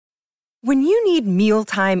When you need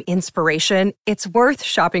mealtime inspiration, it's worth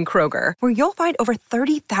shopping Kroger, where you'll find over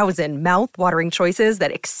 30,000 mouth-watering choices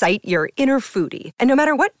that excite your inner foodie. And no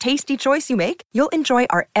matter what tasty choice you make, you'll enjoy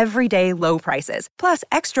our everyday low prices, plus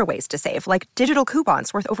extra ways to save, like digital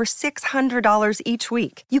coupons worth over $600 each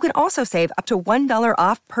week. You can also save up to $1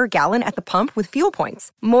 off per gallon at the pump with fuel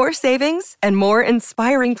points. More savings and more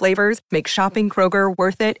inspiring flavors make shopping Kroger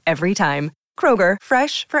worth it every time. Kroger,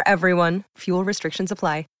 fresh for everyone. Fuel restrictions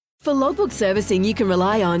apply. For logbook servicing you can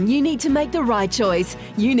rely on, you need to make the right choice.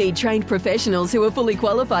 You need trained professionals who are fully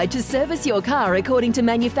qualified to service your car according to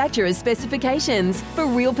manufacturer's specifications. For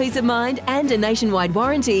real peace of mind and a nationwide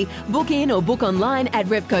warranty, book in or book online at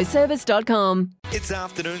repcoservice.com. It's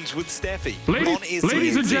Afternoons with Staffy.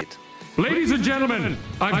 Ladies and gentlemen,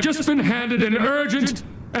 I've just been handed an urgent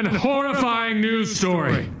and horrifying news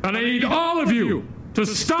story. And I need all of you to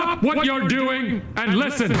stop what you're doing and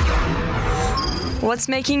listen. What's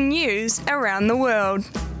making news around the world?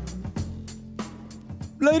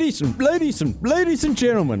 Ladies and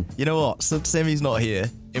gentlemen. You know what? Since Sammy's not here,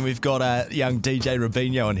 and we've got a young DJ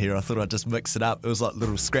Rubinho in here, I thought I'd just mix it up. It was like a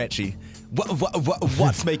little scratchy.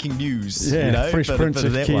 What's making news? Yeah, you know? Fresh Prince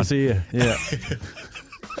of Kezia. Yeah.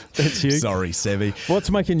 That's you. Sorry, Sammy.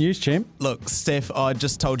 What's making news, champ? Look, Steph, I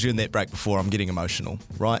just told you in that break before, I'm getting emotional,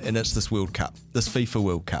 right? And it's this World Cup, this FIFA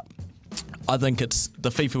World Cup. I think it's the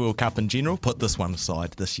FIFA World Cup in general. Put this one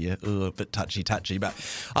aside this year. A bit touchy. But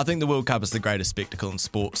I think the World Cup is the greatest spectacle in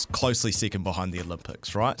sports, closely second behind the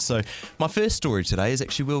Olympics, right? So my first story today is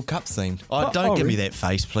actually World Cup themed. Don't give me that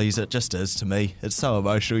face, please. It just is to me. It's so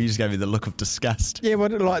emotional. You just gave me the look of disgust. Yeah,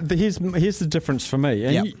 well, here's the difference for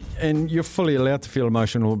me. And you're fully allowed to feel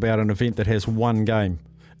emotional about an event that has one game.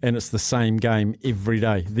 And it's the same game every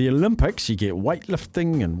day. The Olympics, you get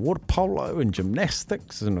weightlifting and water polo and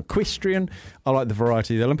gymnastics and equestrian. I like the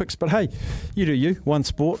variety of the Olympics. But hey, you do you. One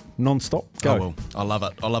sport, non-stop. Go. Oh, well, I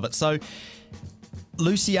love it. So,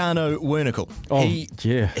 Luciano Wernickel.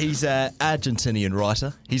 He's an Argentinian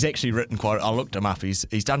writer. He's actually written I looked him up.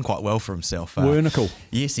 He's done quite well for himself. Wernickel.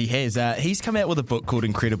 Yes, he has. He's come out with a book called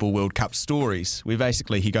Incredible World Cup Stories, where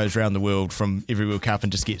basically he goes around the world from every World Cup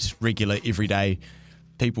and just gets regular, everyday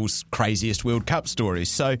people's craziest World Cup stories.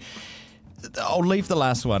 So I'll leave the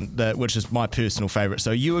last one, which is my personal favourite.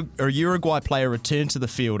 So a Uruguay player returned to the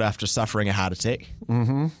field after suffering a heart attack.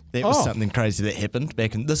 Mm-hmm. That was something crazy that happened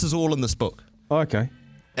back in... This is all in this book. Okay.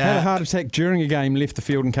 Had a heart attack during a game, left the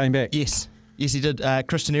field and came back? Yes, he did.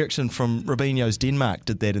 Christian Eriksen from Robinho's Denmark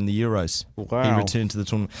did that in the Euros. Wow. He returned to the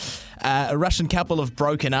tournament. A Russian couple have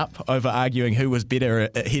broken up over arguing who was better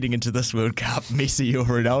at heading into this World Cup, Messi or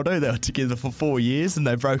Ronaldo. They were together for 4 years and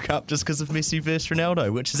they broke up just because of Messi versus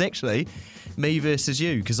Ronaldo, which is actually me versus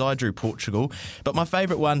you, because I drew Portugal. But my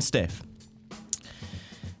favourite one, Steph.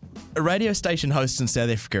 A radio station host in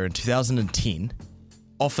South Africa in 2010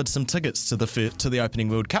 offered some tickets to the opening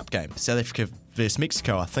World Cup game, South Africa versus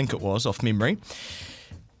Mexico, I think it was, off memory.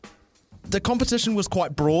 The competition was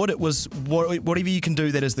quite broad. It was whatever you can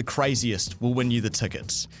do that is the craziest will win you the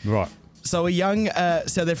tickets. Right. So a young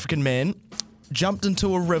South African man jumped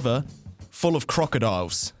into a river full of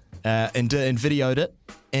crocodiles and videoed it,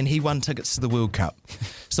 and he won tickets to the World Cup.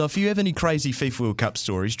 So if you have any crazy FIFA World Cup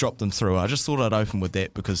stories, drop them through. I just thought I'd open with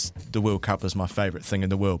that because the World Cup is my favourite thing in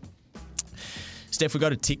the world. Steph, we go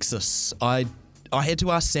to Texas. I had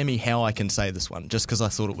to ask Sammy how I can say this one, just because I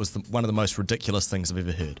thought it was one of the most ridiculous things I've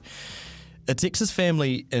ever heard. A Texas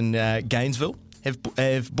family in Gainesville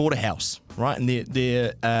have bought a house, right? And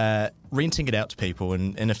they're renting it out to people,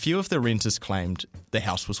 and a few of the renters claimed the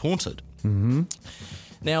house was haunted. Mm-hmm.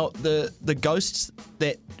 Now, the ghosts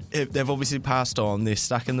that they've obviously passed on, they're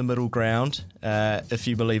stuck in the middle ground, if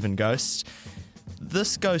you believe in ghosts.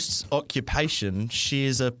 This ghost's occupation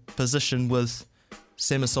shares a position with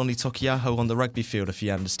Samisoni Tokiaho on the rugby field, if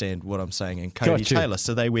you understand what I'm saying, and Cody Taylor.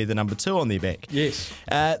 So they wear the number 2 on their back. Yes.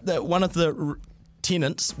 One of the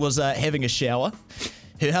tenants was having a shower.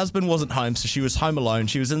 Her husband wasn't home, so she was home alone.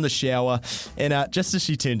 She was in the shower, and just as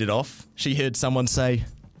she turned it off, she heard someone say,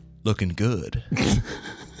 "Looking good."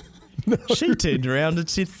 No. She turned around and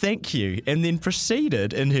said thank you, and then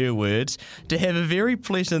proceeded, in her words, to have a very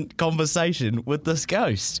pleasant conversation with this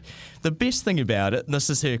ghost. The best thing about it, and this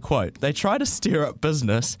is her quote, they try to stir up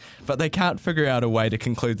business, but they can't figure out a way to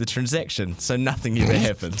conclude the transaction, so nothing ever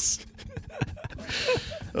happens.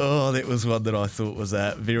 Oh, that was one that I thought was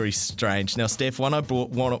very strange. Now, Steph, one I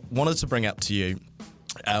wanted to bring up to you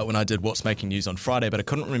when I did What's Making News on Friday, but I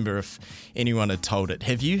couldn't remember if anyone had told it.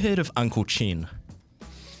 Have you heard of Uncle Chen?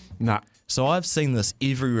 Nah. So I've seen this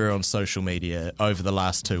everywhere on social media over the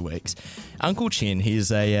last 2 weeks. Uncle Chen, he's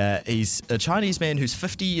a Chinese man who's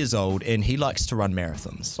 50 years old and he likes to run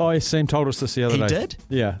marathons. Oh, Sam told us this the other day. He did?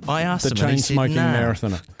 Yeah. I asked him the and he said, chain-smoking nah.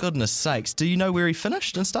 marathoner. Goodness sakes. Do you know where he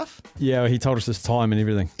finished and stuff? Yeah, he told us his time and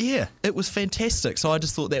everything. Yeah, it was fantastic. So I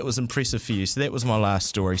just thought that was impressive for you. So that was my last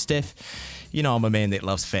story. Steph, you know I'm a man that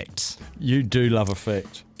loves facts. You do love a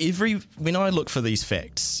fact. When I look for these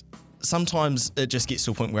facts, sometimes it just gets to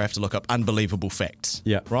a point where I have to look up unbelievable facts.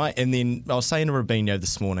 Yeah. Right? And then I was saying to Rubinho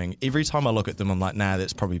this morning, every time I look at them, I'm like, nah,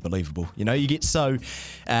 that's probably believable. You know, you get so,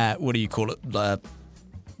 what do you call it?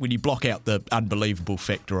 When you block out the unbelievable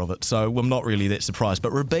factor of it. So I'm not really that surprised.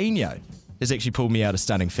 But Rubinho has actually pulled me out a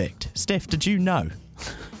stunning fact. Steph, did you know?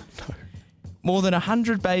 No. More than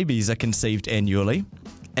 100 babies are conceived annually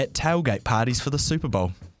at tailgate parties for the Super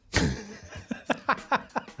Bowl.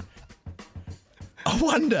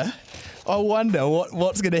 I wonder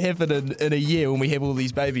what's going to happen in a year when we have all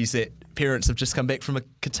these babies that parents have just come back from a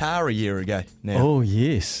Qatar a year ago now. Oh,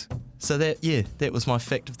 yes. So that was my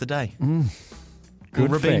fact of the day.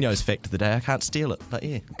 Good Rubinho's fact of the day. I can't steal it, but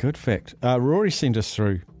yeah. Good fact. Rory sent us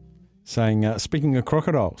through saying, speaking of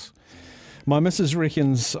crocodiles, my missus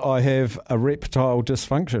reckons I have erectile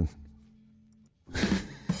dysfunction.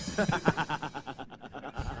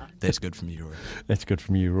 That's good from you, Rory. That's good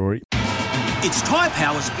from you, Rory. It's Tyre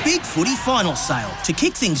Power's Big Footy Final Sale. To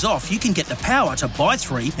kick things off, you can get the power to buy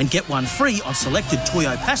 3 and get 1 free on selected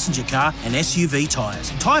Toyo passenger car and SUV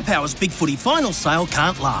tyres. Tyre Power's Big Footy Final Sale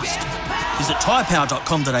can't last. Visit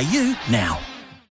tyrepower.com.au now.